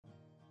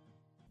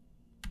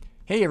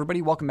Hey,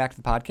 everybody, welcome back to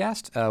the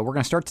podcast. We're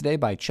going to start today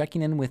by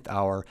checking in with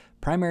our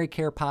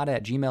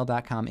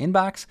primarycarepod@gmail.com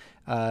inbox.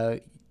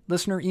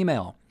 Listener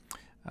email.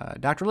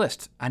 Dr.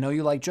 List, I know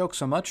you like jokes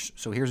so much,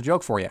 so here's a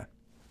joke for you.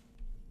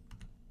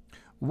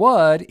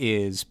 What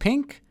is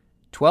pink,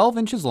 12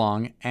 inches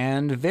long,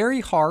 and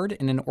very hard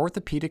in an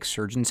orthopedic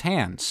surgeon's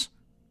hands?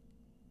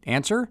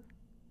 Answer?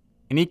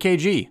 An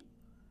EKG.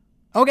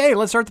 Okay,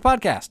 let's start the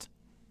podcast.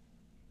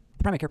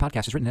 The Primary Care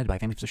Podcast is written and edited by a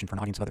family physician for an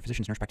audience of other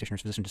physicians, nurse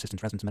practitioners, physician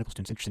assistants, residents, and medical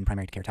students interested in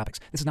primary care topics.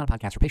 This is not a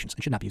podcast for patients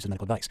and should not be used as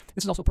medical advice.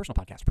 This is also a personal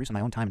podcast produced on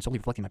my own time and solely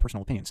reflecting my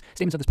personal opinions.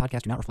 Statements of this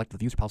podcast do not reflect the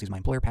views or policies of my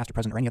employer, past or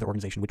present, or any other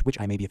organization with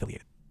which I may be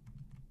affiliated.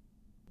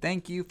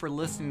 Thank you for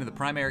listening to the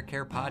Primary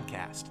Care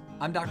Podcast.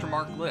 I'm Dr.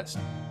 Mark List,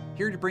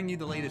 here to bring you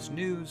the latest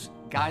news,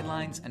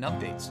 guidelines, and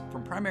updates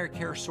from primary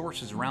care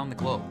sources around the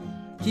globe.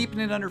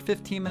 Keeping it under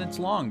 15 minutes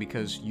long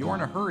because you're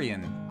in a hurry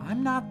and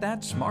I'm not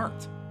that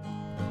smart.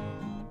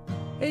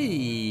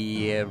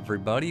 Hey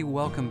everybody,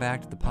 welcome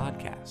back to the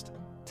podcast.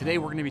 Today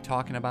we're going to be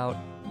talking about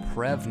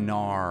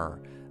Prevnar,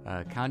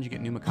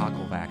 conjugate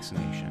pneumococcal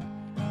vaccination.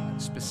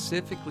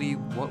 Specifically,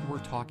 what we're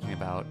talking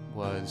about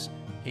was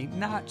a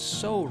not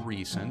so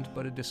recent,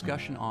 but a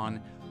discussion on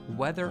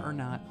whether or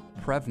not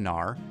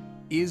Prevnar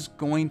is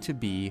going to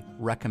be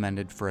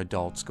recommended for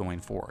adults going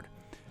forward.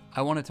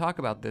 I want to talk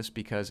about this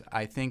because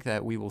I think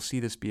that we will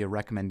see this be a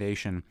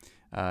recommendation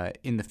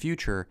in the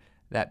future,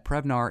 that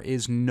Prevnar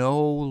is no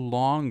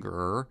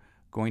longer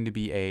going to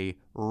be a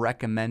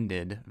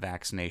recommended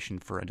vaccination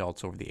for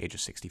adults over the age of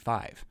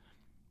 65.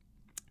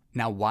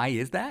 Now, why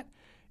is that?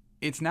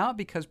 It's not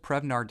because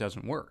Prevnar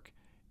doesn't work.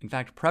 In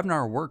fact,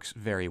 Prevnar works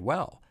very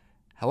well.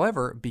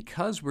 However,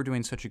 because we're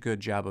doing such a good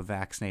job of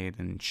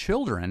vaccinating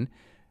children,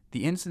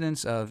 the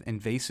incidence of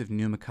invasive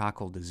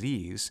pneumococcal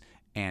disease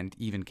and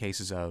even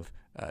cases of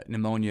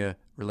pneumonia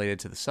related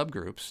to the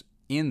subgroups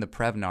in the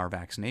Prevnar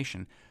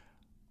vaccination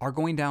are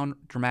going down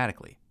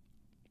dramatically.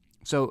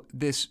 So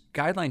this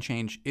guideline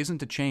change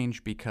isn't a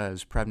change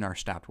because Prevnar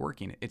stopped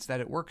working. It's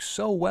that it works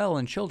so well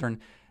in children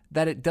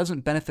that it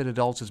doesn't benefit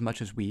adults as much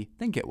as we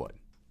think it would.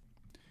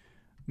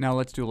 Now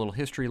let's do a little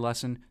history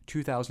lesson.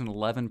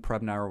 2011,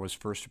 Prevnar was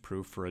first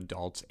approved for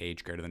adults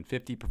age greater than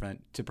 50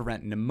 to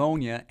prevent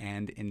pneumonia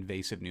and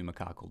invasive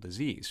pneumococcal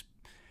disease.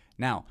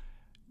 Now,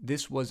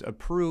 this was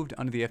approved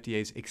under the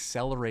FDA's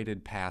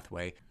accelerated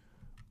pathway,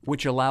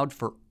 which allowed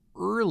for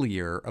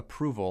earlier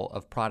approval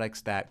of products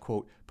that,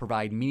 quote,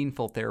 provide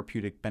meaningful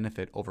therapeutic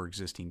benefit over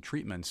existing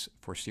treatments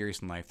for serious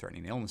and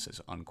life-threatening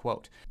illnesses,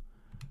 unquote.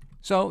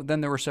 So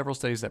then there were several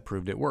studies that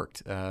proved it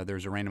worked.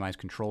 There's a randomized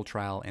control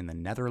trial in the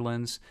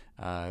Netherlands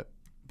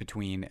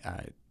between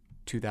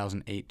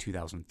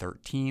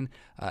 2008-2013.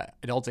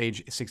 Adults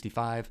age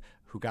 65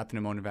 who got the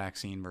pneumonia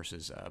vaccine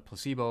versus a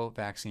placebo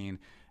vaccine,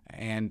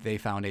 and they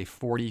found a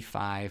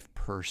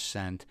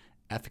 45%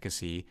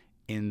 efficacy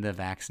in the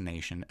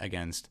vaccination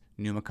against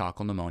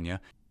pneumococcal pneumonia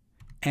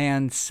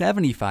and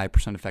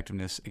 75%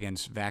 effectiveness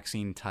against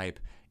vaccine-type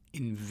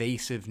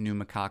invasive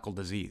pneumococcal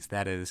disease.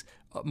 That is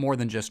more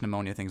than just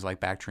pneumonia, things like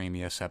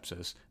bacteremia,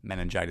 sepsis,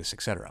 meningitis,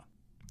 etc.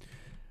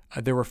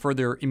 There were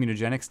further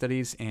immunogenic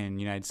studies in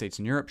the United States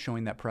and Europe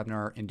showing that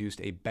Prevnar induced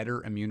a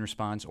better immune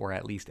response, or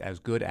at least as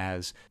good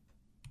as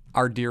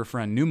our dear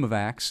friend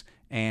Pneumovax,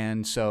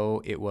 and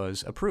so it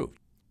was approved.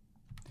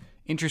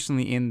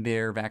 Interestingly, in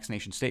their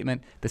vaccination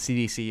statement, the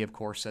CDC, of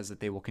course, says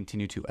that they will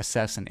continue to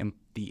assess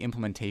the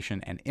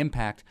implementation and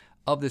impact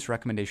of this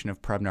recommendation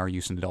of Prevnar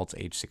use in adults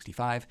age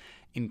 65,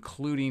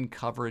 including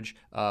coverage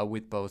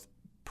with both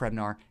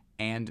Prevnar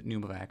and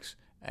Pneumovax,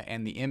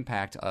 and the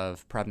impact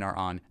of Prevnar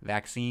on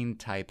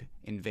vaccine-type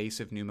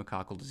invasive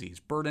pneumococcal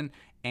disease burden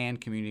and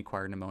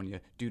community-acquired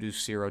pneumonia due to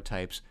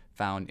serotypes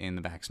found in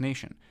the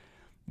vaccination.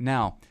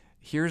 Now,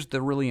 here's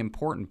the really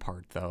important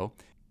part, though,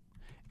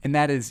 and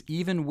that is,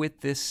 even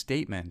with this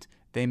statement,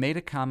 they made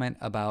a comment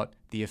about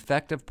the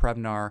effect of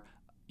Prevnar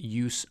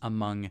use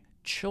among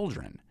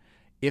children.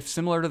 If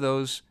similar to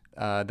those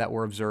that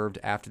were observed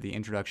after the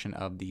introduction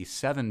of the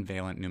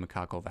 7-valent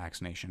pneumococcal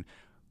vaccination,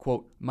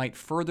 quote, might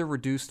further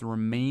reduce the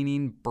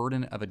remaining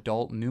burden of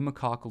adult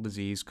pneumococcal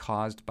disease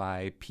caused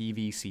by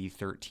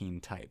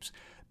PVC13 types.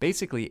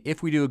 Basically,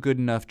 if we do a good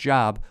enough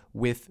job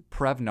with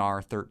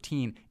Prevnar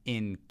 13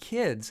 in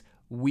kids,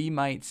 we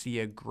might see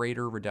a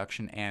greater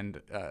reduction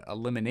and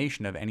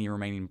elimination of any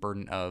remaining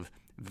burden of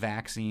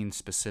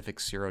vaccine-specific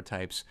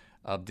serotypes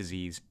of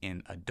disease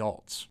in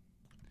adults.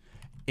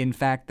 In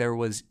fact, there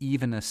was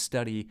even a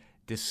study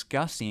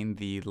discussing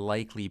the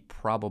likely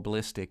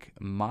probabilistic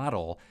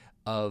model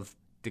of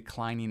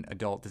declining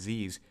adult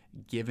disease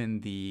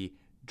given the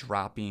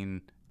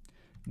dropping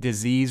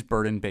disease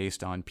burden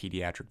based on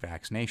pediatric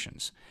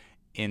vaccinations.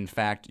 In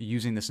fact,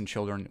 using this in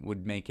children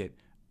would make it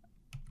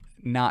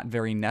not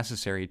very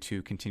necessary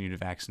to continue to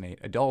vaccinate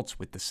adults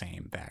with the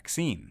same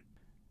vaccine,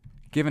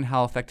 given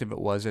how effective it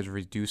was as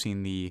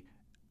reducing the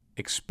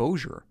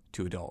exposure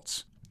to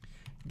adults,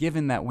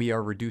 given that we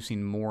are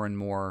reducing more and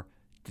more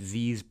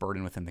disease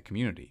burden within the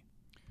community.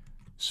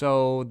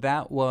 So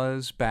that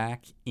was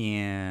back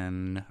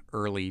in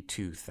early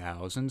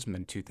 2000s,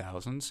 mid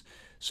 2000s.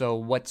 So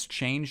what's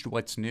changed?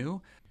 What's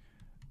new?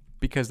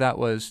 Because that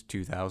was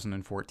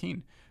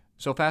 2014.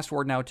 So fast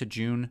forward now to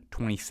June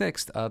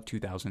 26th of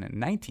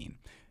 2019.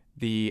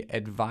 The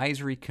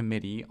Advisory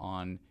Committee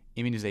on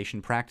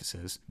Immunization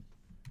Practices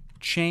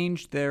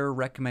changed their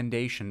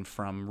recommendation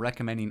from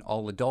recommending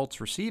all adults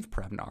receive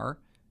Prevnar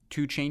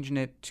to changing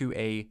it to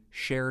a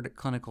shared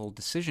clinical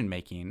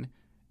decision-making,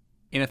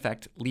 in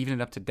effect leaving it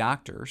up to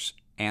doctors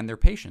and their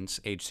patients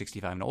age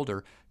 65 and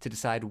older to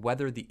decide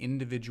whether the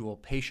individual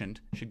patient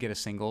should get a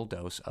single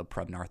dose of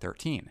Prevnar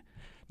 13.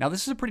 Now,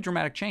 this is a pretty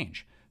dramatic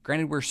change.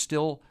 Granted, we're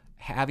still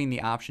having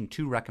the option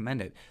to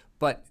recommend it,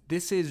 but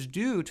this is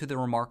due to the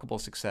remarkable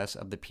success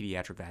of the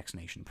pediatric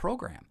vaccination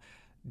program.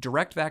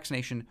 Direct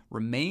vaccination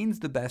remains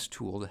the best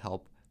tool to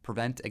help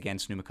prevent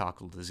against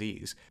pneumococcal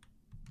disease.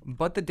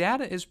 But the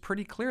data is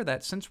pretty clear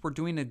that since we're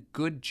doing a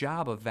good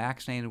job of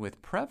vaccinating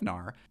with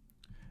Prevnar,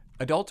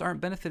 adults aren't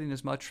benefiting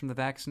as much from the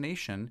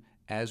vaccination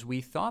as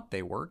we thought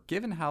they were,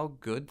 given how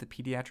good the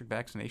pediatric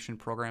vaccination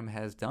program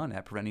has done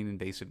at preventing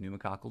invasive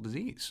pneumococcal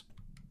disease.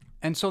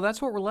 And so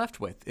that's what we're left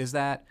with, is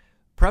that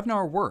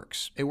Prevnar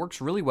works. It works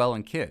really well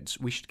in kids.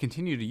 We should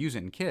continue to use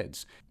it in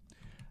kids.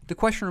 The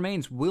question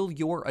remains, will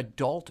your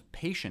adult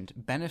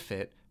patient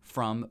benefit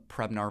from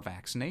Prevnar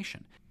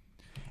vaccination?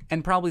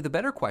 And probably the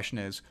better question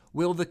is,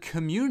 will the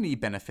community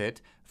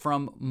benefit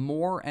from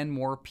more and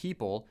more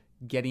people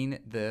getting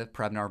the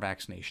Prevnar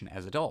vaccination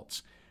as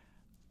adults?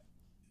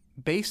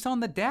 Based on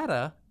the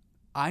data,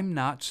 I'm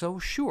not so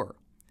sure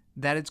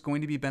that it's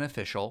going to be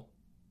beneficial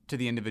to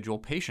the individual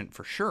patient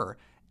for sure,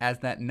 as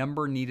that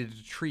number needed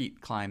to treat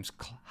climbs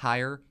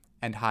higher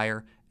and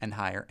higher and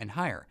higher and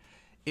higher.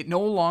 It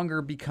no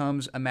longer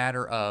becomes a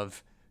matter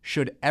of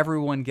should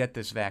everyone get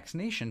this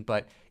vaccination,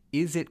 but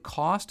is it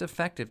cost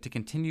effective to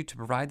continue to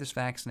provide this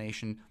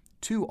vaccination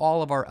to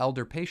all of our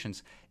elder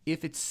patients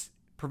if it's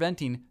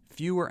preventing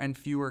fewer and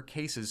fewer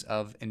cases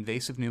of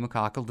invasive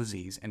pneumococcal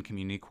disease and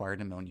community-acquired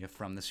pneumonia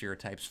from the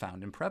serotypes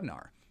found in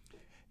Prevnar?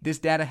 This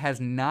data has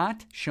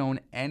not shown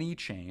any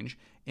change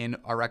in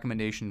our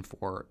recommendation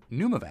for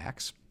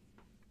Pneumovax,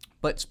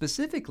 but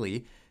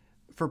specifically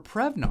for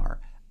Prevnar,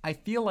 I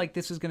feel like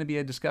this is going to be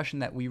a discussion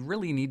that we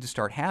really need to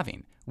start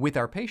having with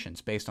our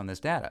patients based on this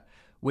data,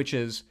 which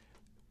is,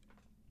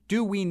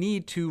 do we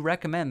need to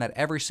recommend that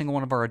every single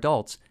one of our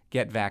adults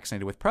get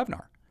vaccinated with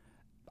Prevnar?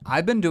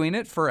 I've been doing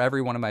it for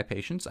every one of my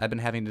patients. I've been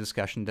having a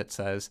discussion that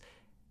says,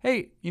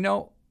 hey,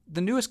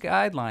 the newest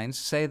guidelines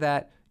say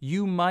that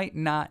you might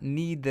not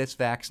need this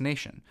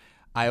vaccination.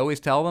 I always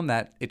tell them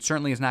that it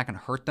certainly is not going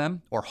to hurt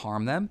them or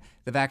harm them.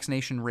 The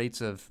vaccination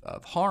rates of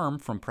harm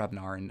from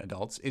Prevnar in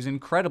adults is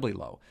incredibly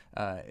low.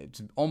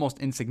 It's almost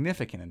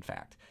insignificant, in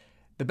fact.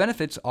 The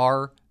benefits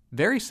are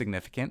very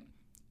significant.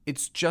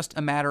 It's just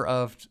a matter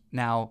of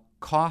now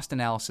cost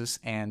analysis,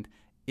 and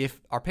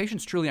if our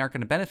patients truly aren't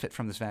going to benefit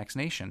from this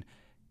vaccination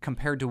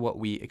compared to what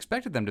we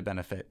expected them to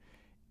benefit,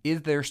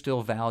 is there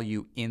still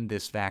value in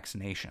this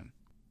vaccination?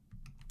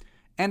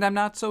 And I'm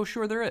not so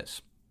sure there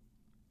is.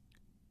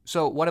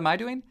 So what am I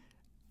doing?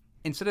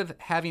 Instead of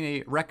having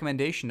a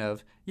recommendation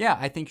of, yeah,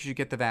 I think you should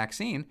get the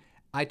vaccine,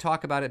 I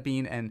talk about it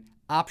being an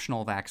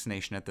optional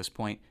vaccination at this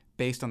point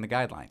based on the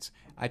guidelines.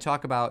 I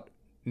talk about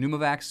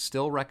Pneumovax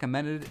still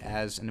recommended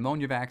as a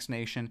pneumonia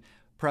vaccination.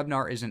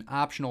 Prevnar is an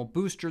optional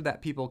booster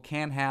that people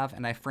can have,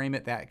 and I frame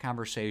that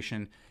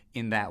conversation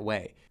in that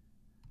way.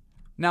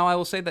 Now, I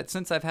will say that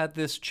since I've had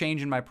this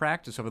change in my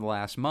practice over the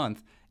last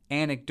month,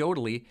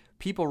 anecdotally,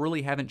 people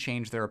really haven't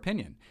changed their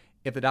opinion.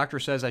 If the doctor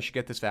says I should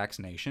get this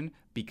vaccination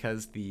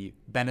because the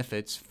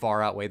benefits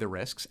far outweigh the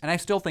risks, and I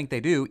still think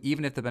they do,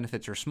 even if the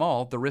benefits are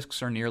small, the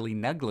risks are nearly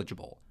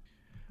negligible.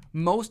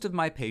 Most of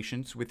my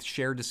patients with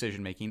shared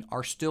decision-making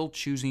are still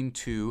choosing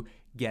to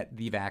get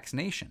the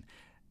vaccination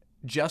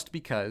just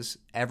because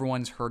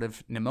everyone's heard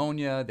of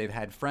pneumonia, they've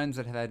had friends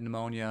that have had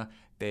pneumonia,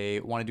 they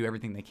want to do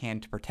everything they can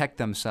to protect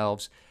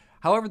themselves.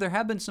 However, there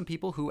have been some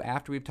people who,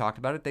 after we've talked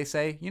about it, they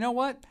say, you know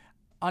what?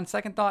 On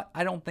second thought,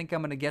 I don't think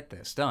I'm going to get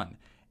this done.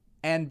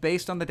 And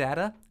based on the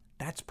data,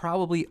 that's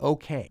probably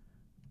okay.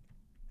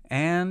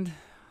 And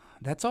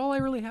that's all I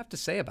really have to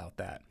say about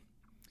that.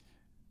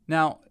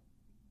 Now,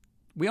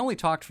 we only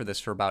talked for this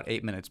for about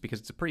 8 minutes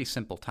because it's a pretty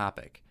simple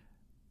topic.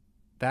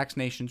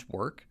 Vaccinations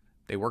work.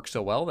 They work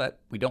so well that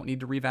we don't need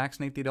to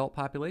revaccinate the adult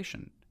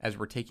population as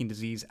we're taking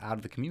disease out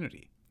of the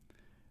community.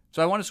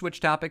 So I want to switch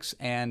topics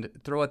and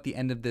throw at the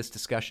end of this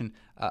discussion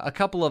a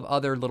couple of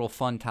other little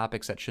fun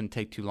topics that shouldn't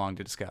take too long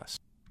to discuss.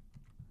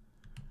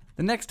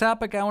 The next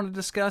topic I want to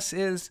discuss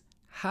is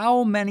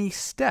how many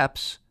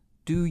steps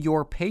do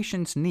your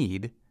patients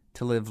need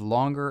to live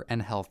longer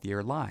and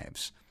healthier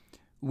lives?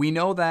 We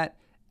know that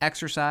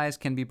exercise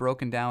can be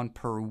broken down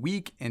per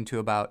week into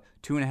about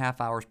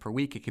 2.5 hours per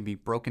week. It can be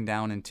broken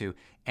down into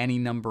any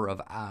number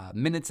of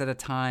minutes at a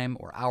time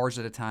or hours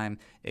at a time.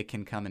 It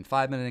can come in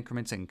 5-minute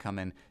increments. It can come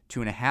in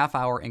 2.5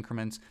 hour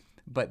increments.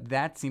 But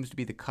that seems to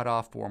be the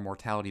cutoff for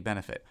mortality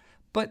benefit.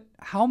 But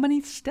how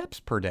many steps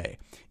per day?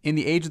 In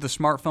the age of the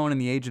smartphone, in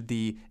the age of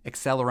the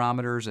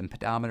accelerometers and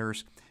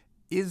pedometers,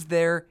 is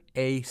there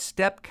a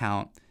step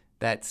count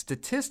that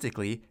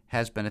statistically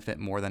has benefit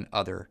more than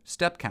other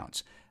step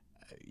counts?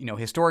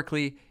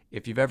 Historically,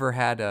 if you've ever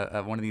had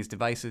one of these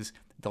devices,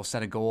 they'll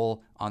set a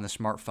goal on the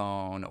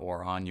smartphone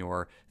or on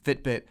your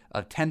Fitbit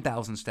of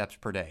 10,000 steps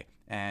per day.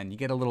 And you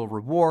get a little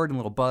reward and a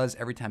little buzz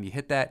every time you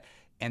hit that,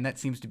 and that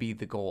seems to be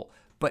the goal.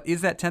 But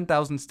is that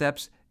 10,000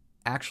 steps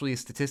actually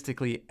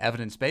statistically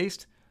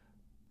evidence-based?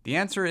 The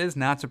answer is,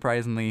 not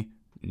surprisingly,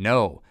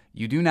 no.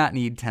 You do not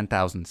need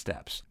 10,000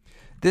 steps.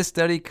 This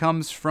study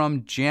comes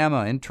from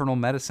JAMA Internal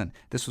Medicine.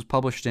 This was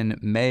published in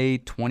May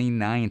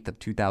 29th of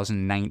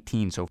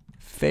 2019, so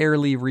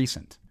fairly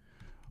recent.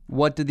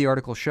 What did the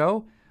article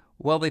show?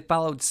 Well, they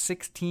followed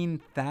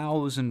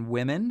 16,000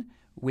 women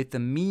with a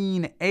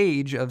mean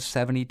age of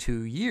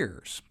 72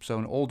 years, so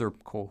an older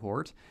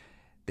cohort.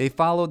 They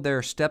followed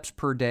their steps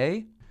per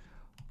day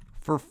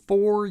for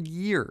 4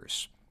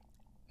 years.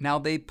 Now,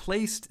 they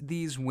placed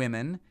these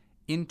women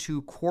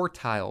into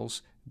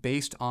quartiles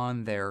based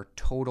on their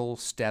total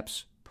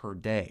steps per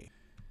day.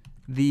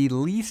 The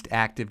least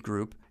active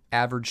group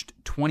averaged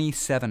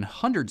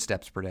 2,700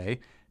 steps per day.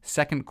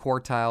 Second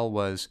quartile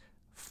was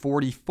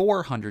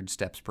 4,400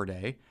 steps per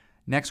day.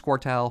 Next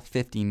quartile,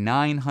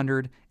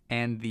 5,900.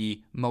 And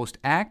the most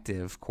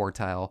active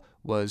quartile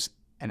was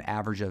an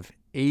average of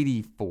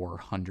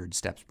 8,400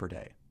 steps per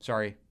day.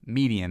 Sorry,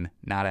 median,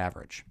 not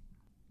average.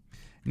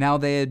 Now,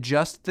 they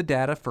adjust the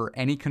data for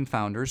any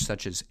confounders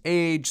such as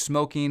age,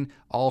 smoking,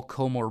 all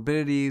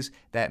comorbidities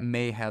that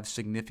may have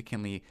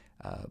significantly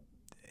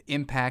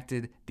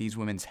impacted these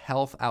women's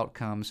health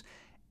outcomes,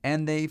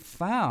 and they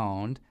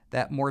found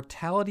that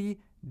mortality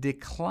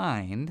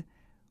declined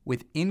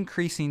with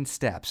increasing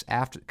steps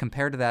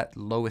compared to that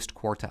lowest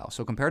quartile.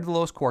 So compared to the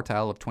lowest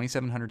quartile of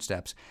 2,700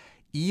 steps,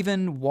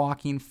 even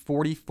walking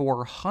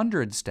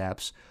 4,400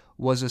 steps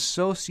was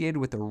associated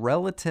with a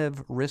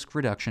relative risk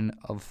reduction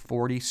of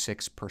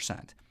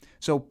 46%.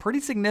 So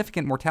pretty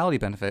significant mortality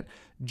benefit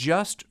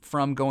just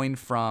from going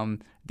from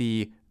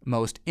the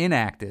most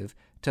inactive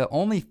to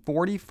only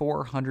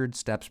 4,400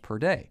 steps per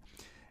day.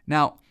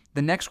 Now,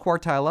 the next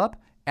quartile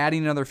up,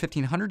 adding another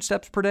 1,500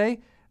 steps per day,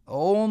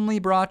 only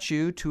brought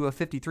you to a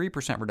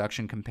 53%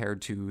 reduction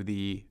compared to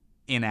the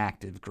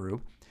inactive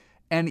group.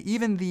 And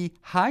even the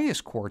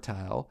highest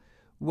quartile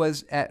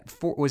was at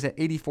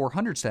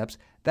 8,400 steps.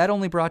 That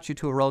only brought you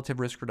to a relative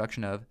risk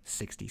reduction of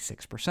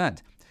 66%.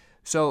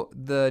 So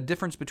the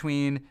difference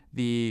between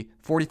the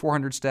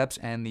 4,400 steps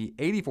and the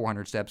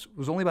 8,400 steps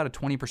was only about a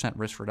 20%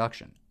 risk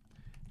reduction.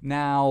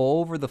 Now,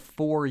 over the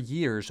 4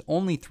 years,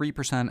 only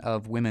 3%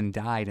 of women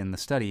died in the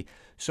study,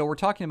 so we're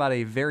talking about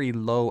a very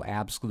low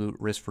absolute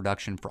risk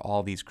reduction for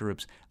all these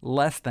groups,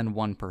 less than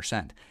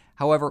 1%.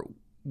 However,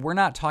 we're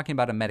not talking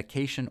about a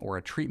medication or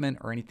a treatment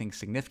or anything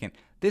significant.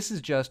 This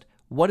is just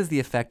what is the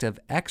effect of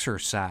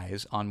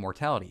exercise on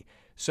mortality.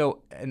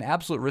 So an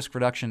absolute risk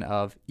reduction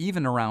of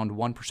even around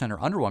 1% or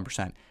under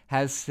 1%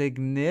 has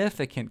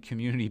significant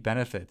community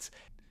benefits.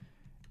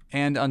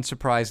 And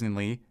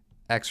unsurprisingly,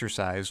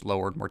 exercise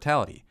lowered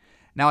mortality.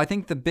 Now, I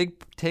think the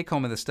big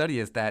take-home of the study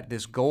is that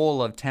this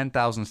goal of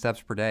 10,000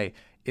 steps per day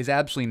is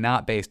absolutely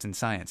not based in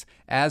science.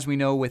 As we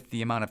know, with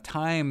the amount of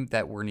time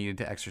that we're needed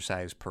to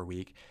exercise per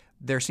week,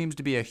 there seems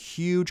to be a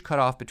huge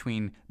cutoff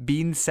between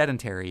being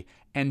sedentary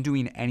and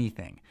doing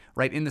anything,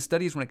 right? In the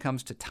studies, when it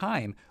comes to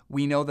time,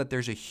 we know that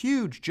there's a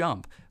huge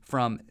jump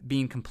from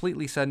being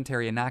completely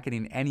sedentary and not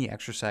getting any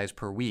exercise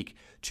per week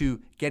to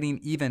getting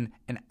even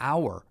an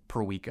hour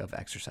per week of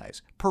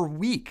exercise.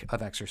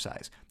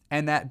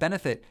 And that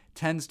benefit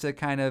tends to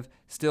kind of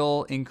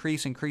still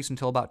increase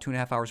until about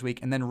 2.5 hours a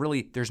week, and then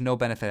really there's no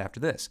benefit after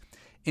this.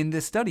 In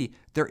this study,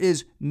 there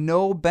is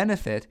no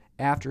benefit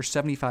after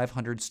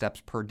 7,500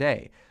 steps per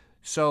day.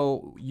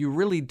 So you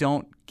really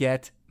don't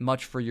get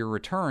much for your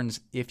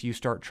returns if you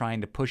start trying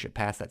to push it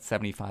past that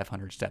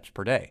 7,500 steps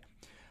per day.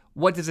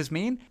 What does this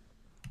mean?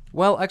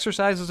 Well,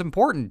 exercise is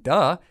important,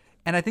 duh.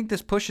 And I think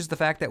this pushes the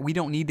fact that we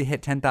don't need to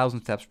hit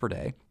 10,000 steps per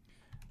day.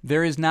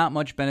 There is not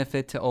much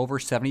benefit to over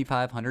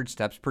 7,500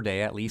 steps per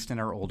day, at least in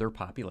our older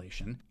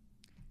population.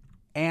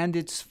 And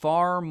it's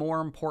far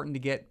more important to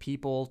get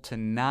people to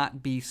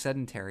not be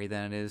sedentary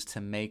than it is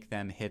to make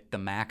them hit the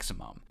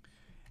maximum,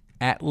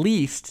 at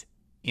least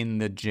in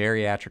the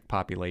geriatric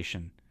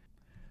population.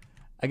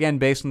 Again,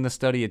 based on the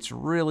study, it's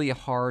really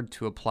hard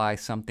to apply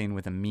something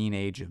with a mean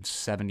age of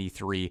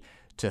 73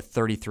 to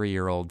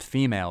 33-year-old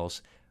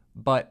females,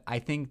 but I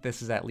think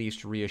this is at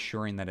least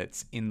reassuring that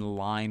it's in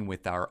line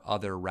with our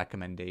other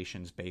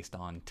recommendations based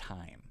on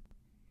time.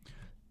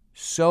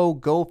 So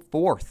go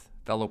forth,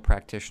 fellow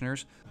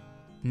practitioners,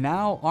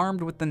 now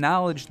armed with the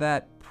knowledge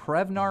that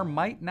Prevnar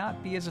might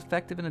not be as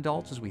effective in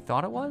adults as we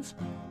thought it was,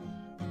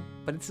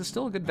 but it's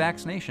still a good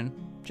vaccination,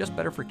 just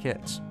better for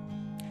kids.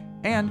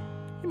 And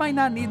you might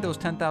not need those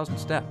 10,000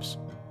 steps.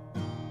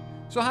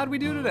 So how'd we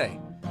do today?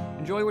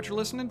 Enjoy what you're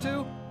listening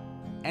to?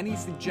 Any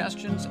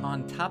suggestions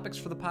on topics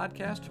for the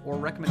podcast or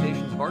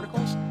recommendations of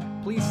articles,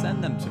 please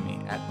send them to me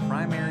at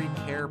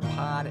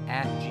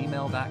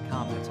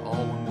primarycarepod@gmail.com. That's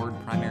all one word,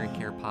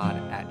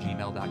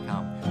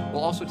 primarycarepod@gmail.com.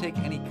 We'll also take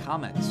any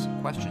comments,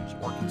 questions,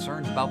 or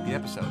concerns about the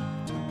episode.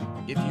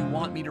 If you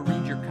want me to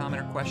read your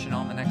comment or question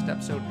on the next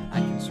episode, I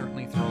can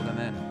certainly throw them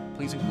in.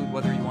 Please include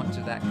whether you want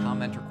that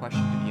comment or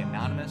question to be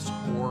anonymous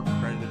or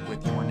credited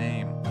with your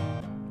name.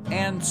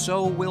 And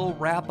so we'll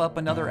wrap up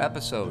another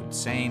episode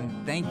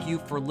saying thank you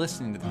for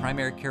listening to the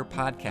Primary Care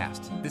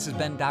Podcast. This has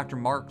been Dr.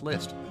 Mark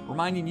List,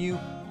 reminding you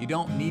you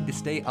don't need to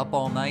stay up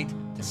all night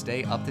to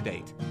stay up to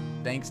date.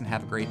 Thanks and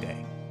have a great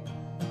day.